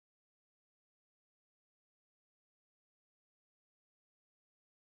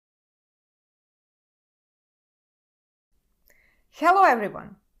Hello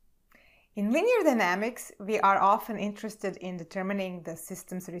everyone! In linear dynamics, we are often interested in determining the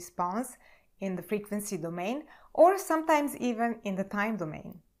system's response in the frequency domain or sometimes even in the time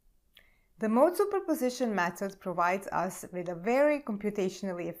domain. The mode superposition method provides us with a very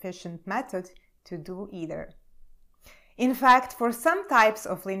computationally efficient method to do either. In fact, for some types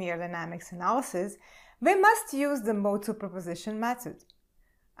of linear dynamics analysis, we must use the mode superposition method.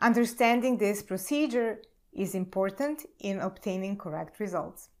 Understanding this procedure is important in obtaining correct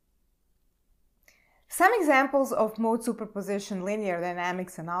results. Some examples of mode superposition linear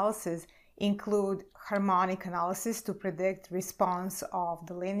dynamics analysis include harmonic analysis to predict response of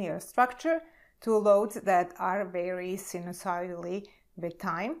the linear structure to loads that are vary sinusoidally with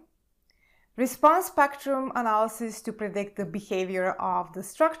time, response spectrum analysis to predict the behavior of the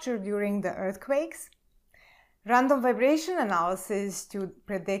structure during the earthquakes, random vibration analysis to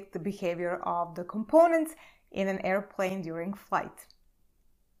predict the behavior of the components in an airplane during flight.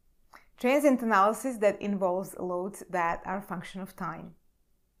 Transient analysis that involves loads that are a function of time.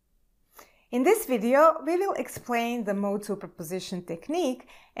 In this video, we will explain the mode superposition technique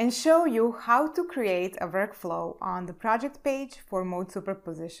and show you how to create a workflow on the project page for mode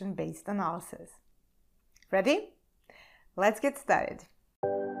superposition-based analysis. Ready? Let's get started.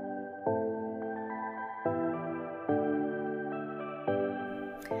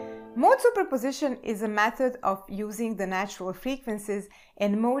 Mode superposition is a method of using the natural frequencies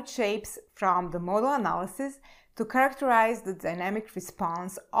and mode shapes from the modal analysis to characterize the dynamic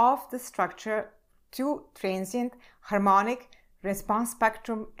response of the structure to transient, harmonic, response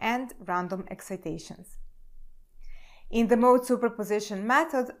spectrum, and random excitations. In the mode superposition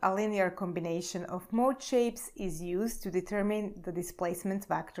method, a linear combination of mode shapes is used to determine the displacement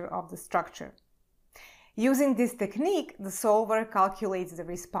vector of the structure. Using this technique, the solver calculates the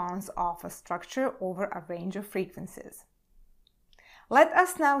response of a structure over a range of frequencies. Let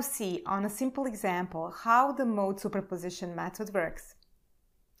us now see on a simple example how the mode superposition method works.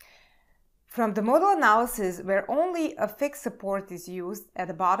 From the modal analysis, where only a fixed support is used at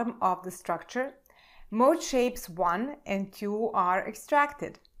the bottom of the structure, mode shapes 1 and 2 are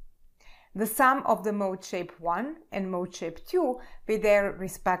extracted. The sum of the mode shape 1 and mode shape 2 with their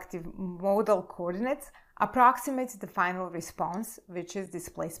respective modal coordinates approximates the final response, which is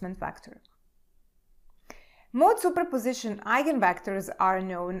displacement vector. Mode superposition eigenvectors are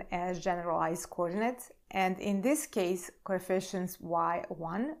known as generalized coordinates, and in this case, coefficients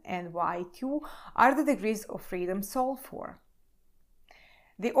y1 and y2 are the degrees of freedom solved for.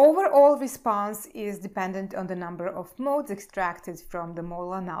 The overall response is dependent on the number of modes extracted from the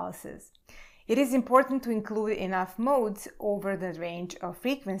modal analysis. It is important to include enough modes over the range of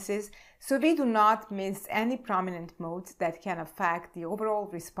frequencies so we do not miss any prominent modes that can affect the overall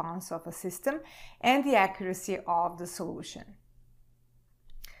response of a system and the accuracy of the solution.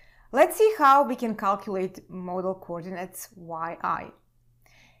 Let's see how we can calculate modal coordinates yi.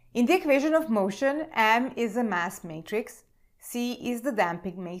 In the equation of motion, M is a mass matrix, C is the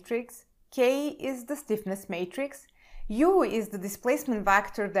damping matrix, K is the stiffness matrix, U is the displacement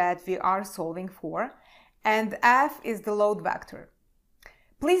vector that we are solving for, and F is the load vector.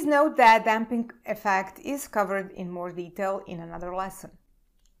 Please note that damping effect is covered in more detail in another lesson.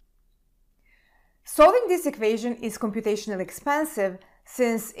 Solving this equation is computationally expensive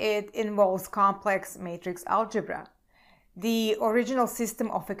since it involves complex matrix algebra. The original system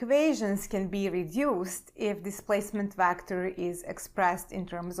of equations can be reduced if displacement vector is expressed in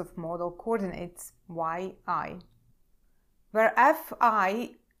terms of modal coordinates yi, where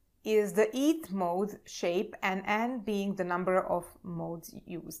fi is the eth mode shape and n being the number of modes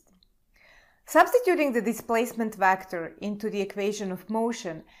used. Substituting the displacement vector into the equation of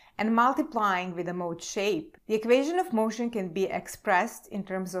motion and multiplying with the mode shape, the equation of motion can be expressed in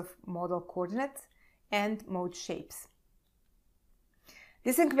terms of modal coordinates and mode shapes.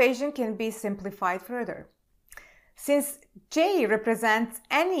 This equation can be simplified further. Since J represents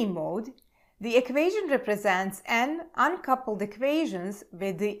any mode, the equation represents n uncoupled equations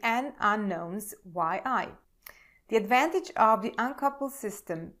with the n unknowns yi. The advantage of the uncoupled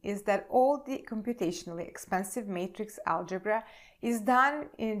system is that all the computationally expensive matrix algebra is done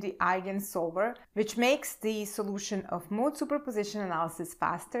in the eigensolver, which makes the solution of mode superposition analysis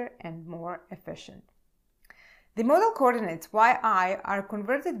faster and more efficient. The modal coordinates yi are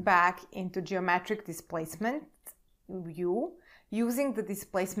converted back into geometric displacement u using the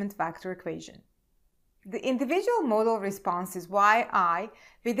displacement vector equation. The individual modal responses yi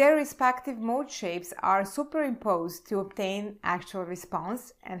with their respective mode shapes are superimposed to obtain actual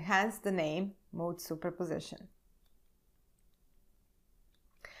response, and hence the name mode superposition.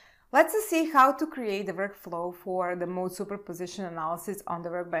 Let's see how to create the workflow for the mode superposition analysis on the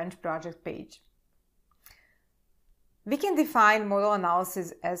Workbench project page. We can define modal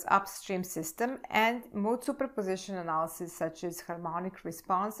analysis as upstream system and mode superposition analysis such as harmonic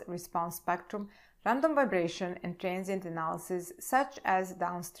response, response spectrum, random vibration, and transient analysis such as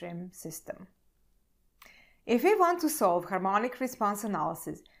downstream system. If we want to solve harmonic response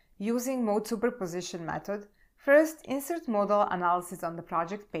analysis using mode superposition method, first insert modal analysis on the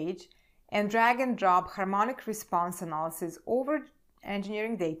project page and drag and drop harmonic response analysis over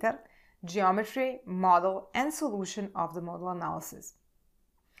engineering data, geometry, model, and solution of the modal analysis.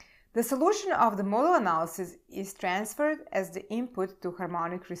 The solution of the modal analysis is transferred as the input to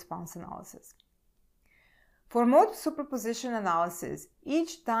harmonic response analysis. For mode superposition analysis,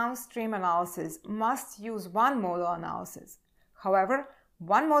 each downstream analysis must use one modal analysis. However,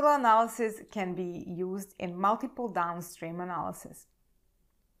 one modal analysis can be used in multiple downstream analyses.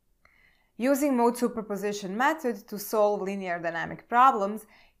 Using mode superposition method to solve linear dynamic problems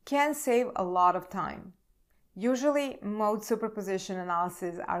can save a lot of time. Usually, mode superposition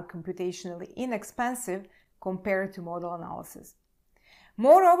analyses are computationally inexpensive compared to modal analysis.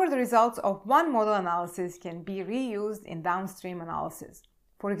 Moreover, the results of one modal analysis can be reused in downstream analysis.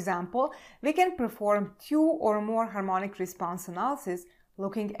 For example, we can perform 2 or more harmonic response analyses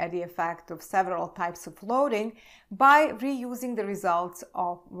looking at the effect of several types of loading by reusing the results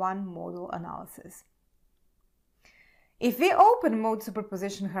of one modal analysis. If we open mode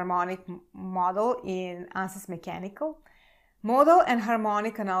superposition harmonic model in Ansys Mechanical, modal and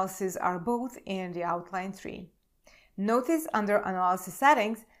harmonic analysis are both in the outline tree. Notice under analysis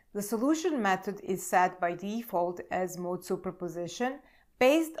settings, the solution method is set by default as mode superposition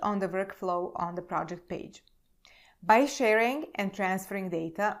based on the workflow on the project page. By sharing and transferring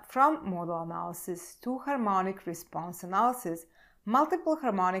data from modal analysis to harmonic response analysis, multiple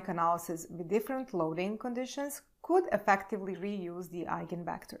harmonic analyses with different loading conditions could effectively reuse the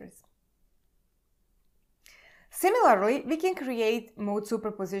eigenvectors. Similarly, we can create mode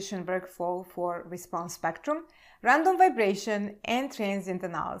superposition workflow for response spectrum, random vibration, and transient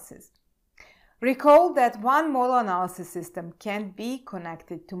analysis. Recall that one modal analysis system can be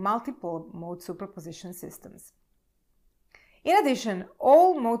connected to multiple mode superposition systems. In addition,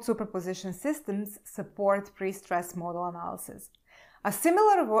 all mode superposition systems support Prestress modal analysis. A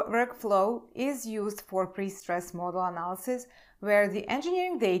similar workflow is used for Prestress modal analysis, where the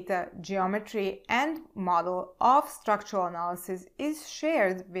engineering data, geometry, and model of structural analysis is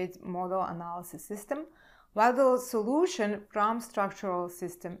shared with modal analysis system, while the solution from structural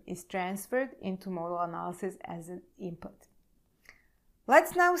system is transferred into modal analysis as an input.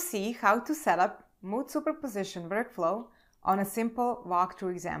 Let's now see how to set up mode superposition workflow on a simple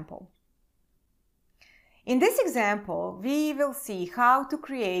walkthrough example. In this example, we will see how to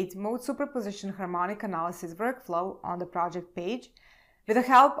create mode superposition harmonic analysis workflow on the project page with the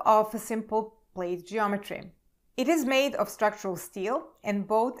help of a simple plate geometry. It is made of structural steel and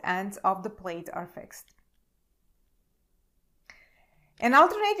both ends of the plate are fixed. An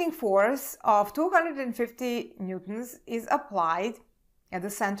alternating force of 250 newtons is applied at the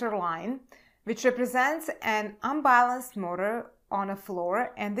center line, which represents an unbalanced motor on a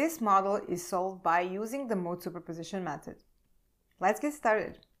floor, and this model is solved by using the mode superposition method. Let's get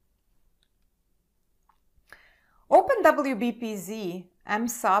started. Open WBPZ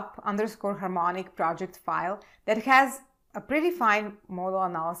msup_harmonic project file that has a predefined modal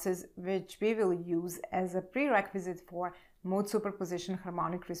analysis, which we will use as a prerequisite for mode superposition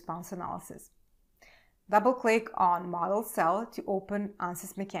harmonic response analysis. Double-click on Model cell to open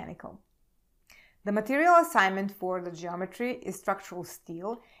Ansys Mechanical. The material assignment for the geometry is structural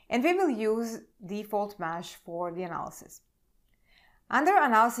steel, and we will use default mesh for the analysis. Under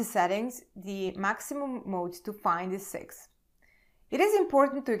Analysis Settings, the maximum mode to find is 6. It is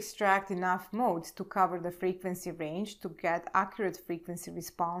important to extract enough modes to cover the frequency range to get accurate frequency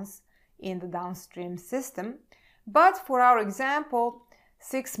response in the downstream system, but for our example,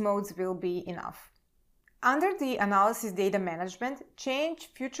 6 modes will be enough. Under the Analysis Data Management,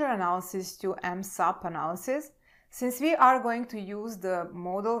 change Future Analysis to msup analysis, since we are going to use the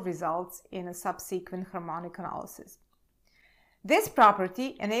modal results in a subsequent harmonic analysis. This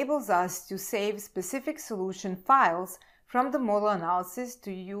property enables us to save specific solution files from the modal analysis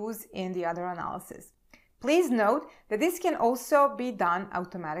to use in the other analysis. Please note that this can also be done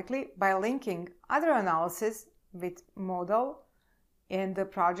automatically by linking other analyses with modal in the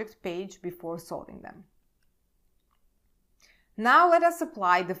project page before solving them. Now let us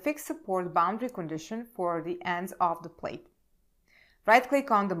apply the fixed support boundary condition for the ends of the plate.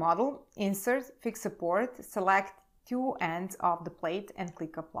 Right-click on the model, insert fixed support, select 2 ends of the plate and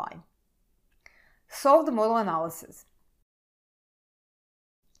click Apply. Solve the modal analysis.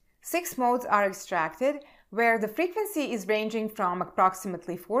 6 modes are extracted, where the frequency is ranging from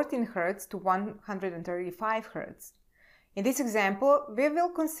approximately 14 Hz to 135 Hz. In this example, we will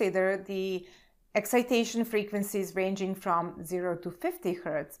consider the excitation frequencies ranging from 0 to 50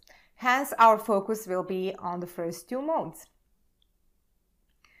 Hz. Hence, our focus will be on the first 2 modes.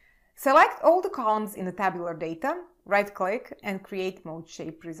 Select all the columns in the tabular data, right-click and create mode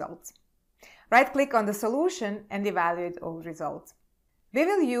shape results. Right-click on the solution and evaluate all results. We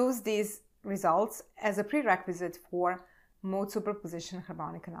will use these results as a prerequisite for mode superposition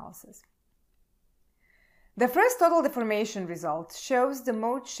harmonic analysis. The first total deformation result shows the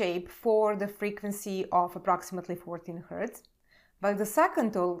mode shape for the frequency of approximately 14 Hz, while the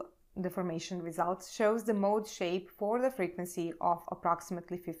second total deformation result shows the mode shape for the frequency of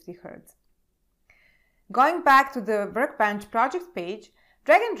approximately 50 Hz. Going back to the Workbench project page,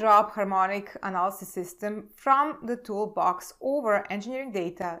 drag and drop Harmonic analysis system from the toolbox over engineering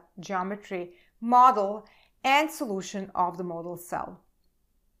data, geometry, model, and solution of the modal cell.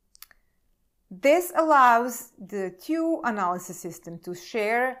 This allows the 2 analysis system to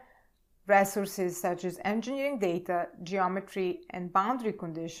share resources such as engineering data, geometry, and boundary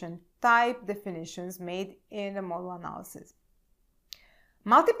condition type definitions made in a modal analysis.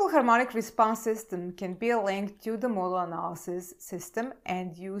 Multiple harmonic response system can be linked to the modal analysis system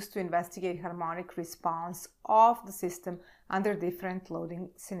and used to investigate harmonic response of the system under different loading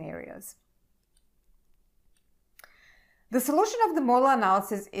scenarios. The solution of the modal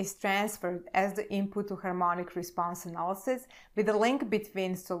analysis is transferred as the input to harmonic response analysis with a link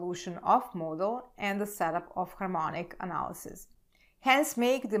between solution of modal and the setup of harmonic analysis. Hence,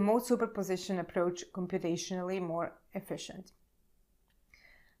 make the mode superposition approach computationally more efficient.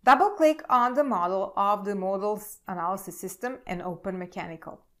 Double-click on the model of the modal analysis system and open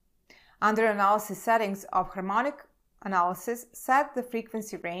Mechanical. Under Analysis Settings of Harmonic Analysis, set the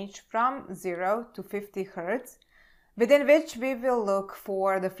frequency range from 0 to 50 Hz, within which we will look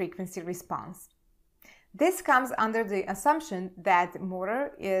for the frequency response. This comes under the assumption that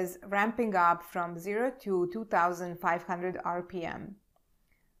motor is ramping up from 0 to 2500 RPM,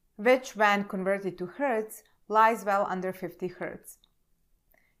 which when converted to Hz lies well under 50 Hz.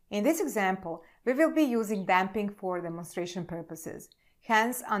 In this example, we will be using damping for demonstration purposes.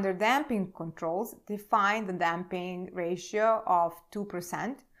 Hence, under damping controls, define the damping ratio of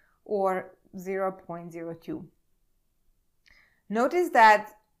 2% or 0.02. Notice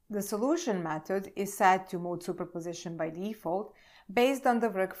that the solution method is set to mode superposition by default based on the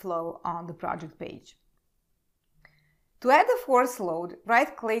workflow on the project page. To add the force load,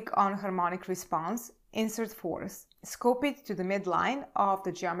 right-click on Harmonic Response, insert force, scope it to the midline of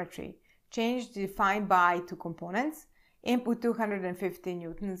the geometry, change the define by to components, input 250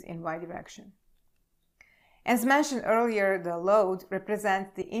 newtons in y direction. As mentioned earlier, the load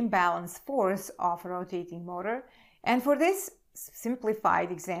represents the imbalance force of a rotating motor, and for this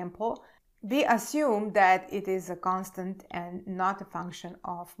simplified example, we assume that it is a constant and not a function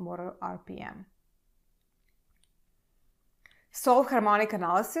of motor RPM. Solve harmonic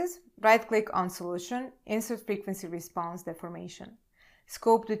analysis, right-click on solution, insert frequency response deformation.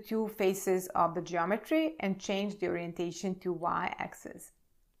 Scope the 2 faces of the geometry and change the orientation to y-axis.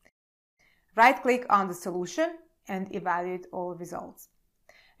 Right-click on the solution and evaluate all results.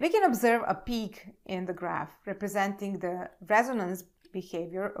 We can observe a peak in the graph representing the resonance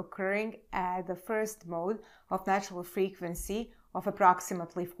behavior occurring at the first mode of natural frequency of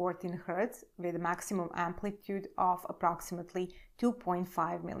approximately 14 Hz with a maximum amplitude of approximately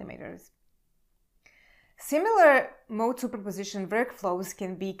 2.5 millimeters. Similar mode superposition workflows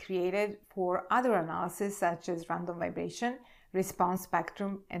can be created for other analyses such as random vibration, response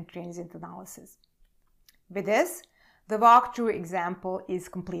spectrum, and transient analysis. With this, the walkthrough example is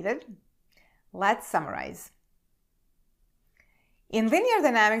completed. Let's summarize. In linear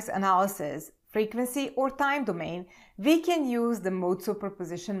dynamics analysis, frequency or time domain, we can use the mode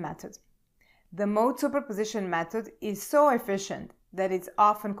superposition method. The mode superposition method is so efficient that it's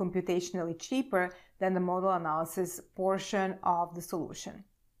often computationally cheaper than the modal analysis portion of the solution.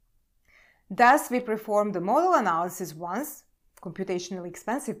 Thus, we perform the modal analysis once, computationally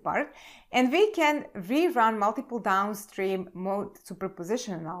expensive part, and we can rerun multiple downstream mode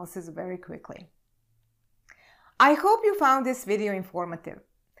superposition analysis very quickly. I hope you found this video informative.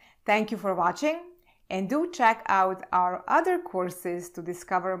 Thank you for watching, and do check out our other courses to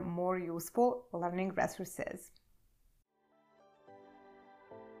discover more useful learning resources.